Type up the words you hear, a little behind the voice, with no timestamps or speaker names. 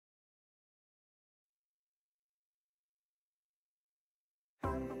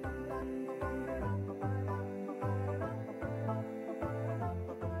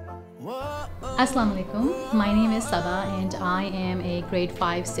Assalamu alaikum. My name is Saba and I am a grade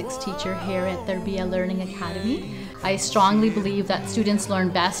 5-6 teacher here at Tarbiyah Learning Academy. I strongly believe that students learn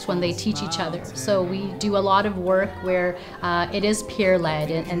best when they teach each other. So we do a lot of work where it is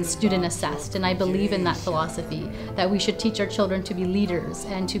peer-led and student-assessed, and I believe in that philosophy, that we should teach our children to be leaders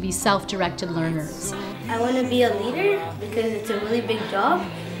and to be self-directed learners. I want to be a leader because it's a really big job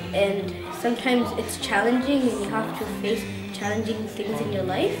and sometimes it's challenging and you have to face challenging things in your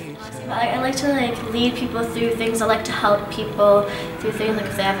life. I like to lead people through things. I like to help people through things. Like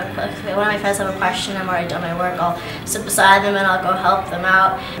if they have if one of my friends have a question, I'm already done my work, I'll sit beside them and I'll go help them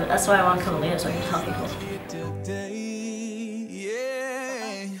out. That's why I want to become a leader, so I can help people.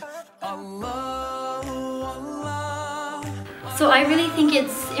 So I really think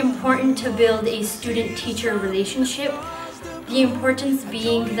it's important to build a student-teacher relationship. The importance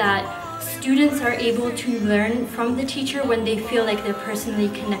being that students are able to learn from the teacher when they feel like they're personally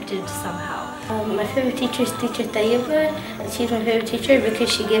connected somehow. My favorite teacher is Teacher Tarbiyah. She's my favorite teacher because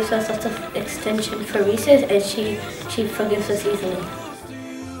she gives us lots of extension for recess and she forgives us easily.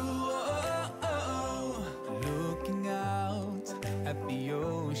 Looking out at the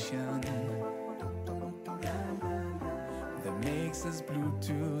ocean that makes us blue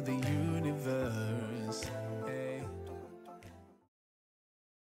to the universe.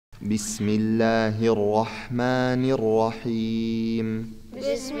 بسم الله الرحمن الرحيم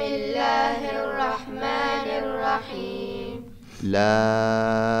بسم الله الرحمن الرحيم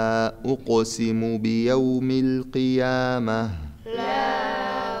لا أقسم بيوم القيامة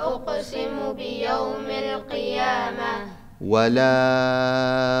لا أقسم بيوم القيامة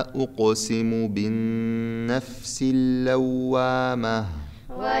ولا أقسم بالنفس اللوامة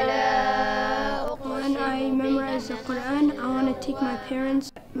When I memorize the Quran, I want to take my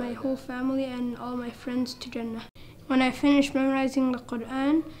parents, my whole family, and all my friends to Jannah. When I finished memorizing the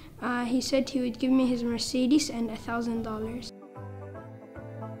Quran, he said he would give me his Mercedes and $1,000.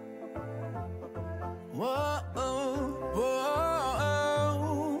 Whoa,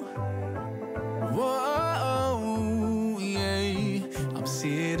 whoa, yeah. I'm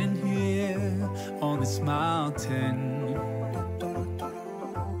sitting here on this mountain.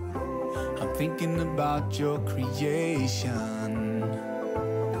 I'm thinking about your creation.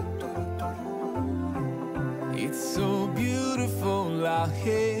 It's so beautiful out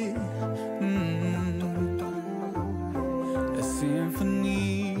here. A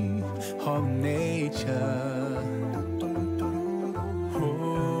symphony of nature.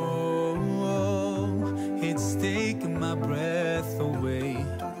 Oh, it's taking my breath away.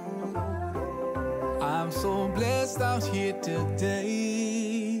 I'm so blessed out here today.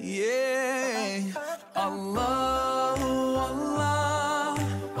 Yeah, Allah, Allah,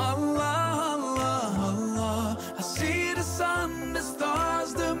 Allah, Allah, Allah. I see the sun, the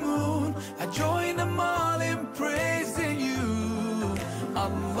stars, the moon. I join them all in praising you.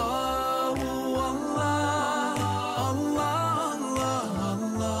 Allah, Allah, Allah, Allah,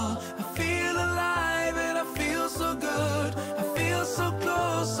 Allah. I feel alive and I feel so good. I feel so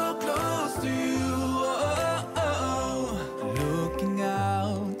close to you. Looking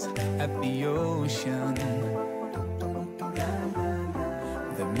out at the ocean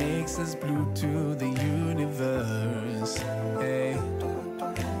that makes us blue to the universe. Hey,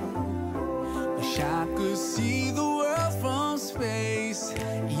 wish I could see the world from space.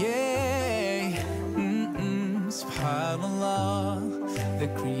 Yeah, Subhanallah, the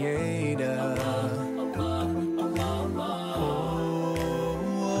Creator.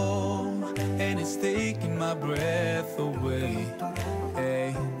 Oh, and it's taking my breath away.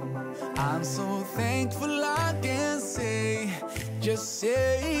 Hey, I'm so thankful I can say, just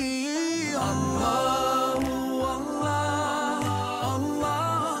say Allah, Allah, Allah,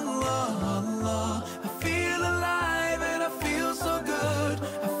 Allah, Allah. I feel alive and I feel so good.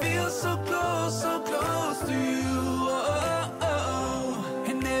 I feel so close to you.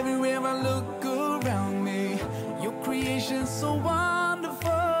 And everywhere I look around me, your creation's so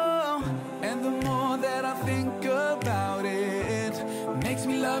wonderful. And the more that I think about it, makes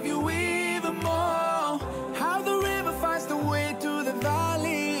me love you even more. How the river finds the way to the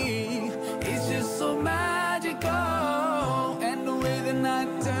valley, it's just so magical. And the way the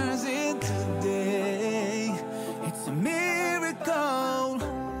night turns into day, it's a miracle.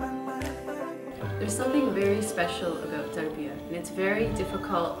 There's something very special about Tarbiyah, and it's very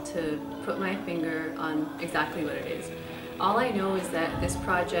difficult to put my finger on exactly what it is. All I know is that this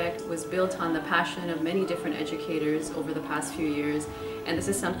project was built on the passion of many different educators over the past few years, and this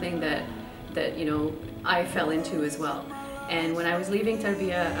is something that you know, I fell into as well. And when I was leaving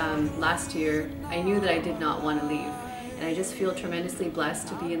Tarbiyah last year, I knew that I did not want to leave. And I just feel tremendously blessed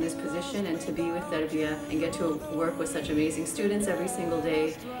to be in this position and to be with Tarbiyah and get to work with such amazing students every single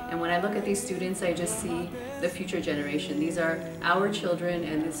day. And when I look at these students, I just see the future generation. These are our children,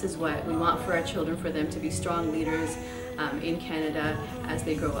 and this is what we want for our children, for them to be strong leaders in Canada as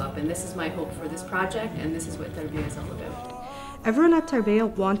they grow up. And this is my hope for this project, and this is what Tarbiyah is all about. Everyone at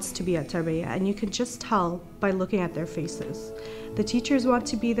Tarbiyah wants to be at Tarbiyah, and you can just tell by looking at their faces. The teachers want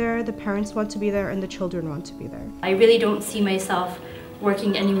to be there, the parents want to be there, and the children want to be there. I really don't see myself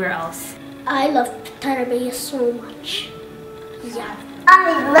working anywhere else. I love Tarbiyah so much. Yeah.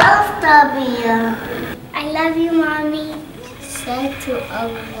 I love Tarbiyah. I love you, Mommy. Say to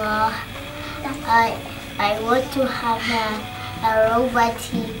Allah, I want to have a robot.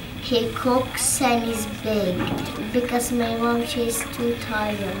 He cooks and is big because my mom, she's too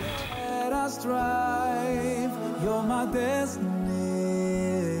tired. Let us strive. You're my destiny.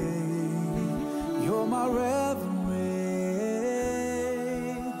 You're my revelation.